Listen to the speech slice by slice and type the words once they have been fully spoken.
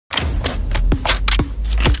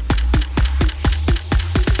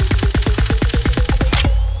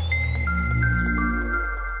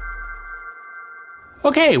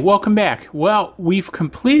Okay, welcome back. Well, we've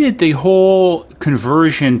completed the whole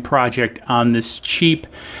conversion project on this cheap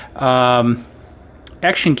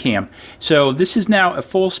action cam. So this is now a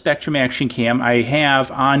full spectrum action cam. I have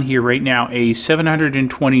on here right now a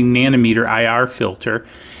 720 nanometer IR filter,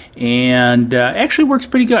 and actually works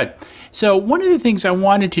pretty good. So one of the things I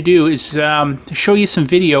wanted to do is show you some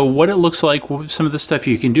video, what it looks like, some of the stuff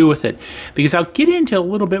you can do with it. Because I'll get into a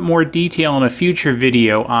little bit more detail in a future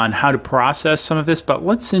video on how to process some of this, but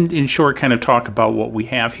let's in short kind of talk about what we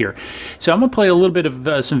have here. So I'm going to play a little bit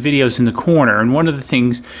of some videos in the corner, and one of the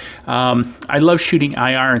things, I love shooting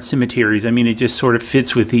IR in cemeteries. I mean, it just sort of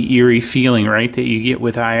fits with the eerie feeling, right, that you get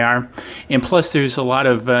with IR. And plus there's a lot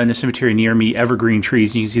of, in a cemetery near me, evergreen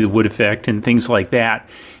trees, and you can see the wood effect and things like that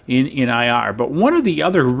in IR. But one of the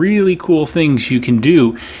other really cool things you can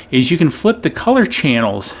do is you can flip the color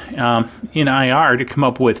channels in IR to come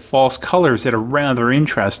up with false colors that are rather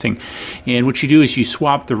interesting. And what you do is you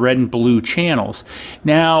swap the red and blue channels.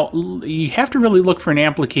 Now, you have to really look for an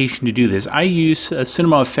application to do this. I use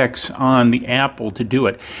Cinema Effects on the Apple to do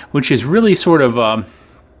it, which is really sort of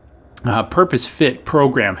purpose-fit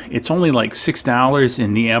program. It's only like $6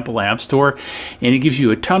 in the Apple App Store, and it gives you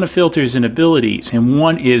a ton of filters and abilities, and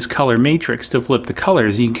one is color matrix to flip the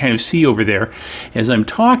colors. You can kind of see over there as I'm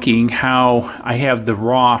talking how I have the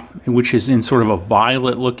raw, which is in sort of a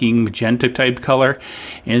violet looking magenta type color,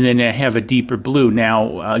 and then I have a deeper blue.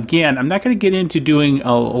 Now again, I'm not going to get into doing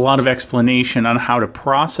a lot of explanation on how to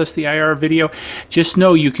process the IR video. Just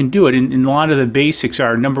know you can do it, and a lot of the basics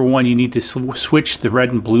are, number one, you need to switch the red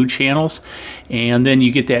and blue channels, and then you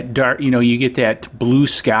get that dark, you get that blue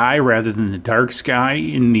sky rather than the dark sky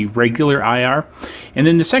in the regular IR. And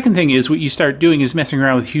then the second thing is, what you start doing is messing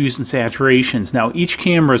around with hues and saturations. Now each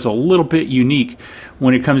camera is a little bit unique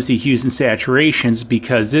when it comes to hues and saturations,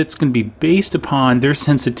 because it's going to be based upon their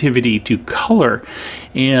sensitivity to color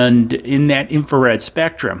and in that infrared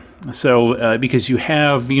spectrum. So because you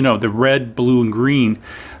have, the red, blue, and green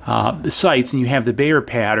sights, and you have the Bayer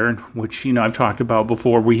pattern, which, I've talked about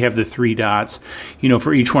before. We have the 3 dots,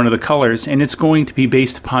 for each one of the colors, and it's going to be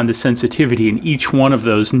based upon the sensitivity in each one of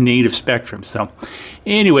those native spectrums. So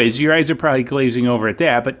anyways, your eyes are probably glazing over at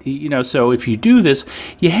that, but, so if you do this,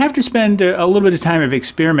 you have to spend a little bit of time of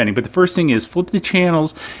experimenting. But the first thing is flip the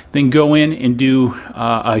channels, then go in and do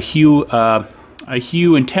a hue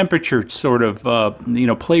and temperature sort of,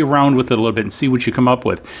 play around with it a little bit and see what you come up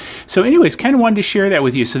with. So anyways, kind of wanted to share that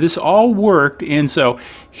with you. So this all worked, and so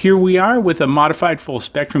here we are with a modified full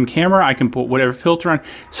spectrum camera. I can put whatever filter on.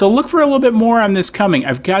 So look for a little bit more on this coming.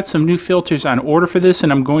 I've got some new filters on order for this,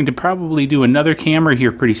 and I'm going to probably do another camera here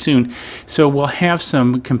pretty soon. So we'll have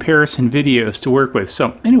some comparison videos to work with.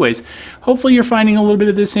 So anyways, hopefully you're finding a little bit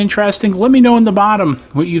of this interesting. Let me know in the bottom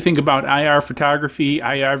what you think about IR photography,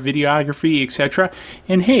 IR videography, etc.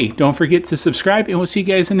 And hey, don't forget to subscribe, and we'll see you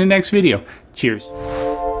guys in the next video. Cheers.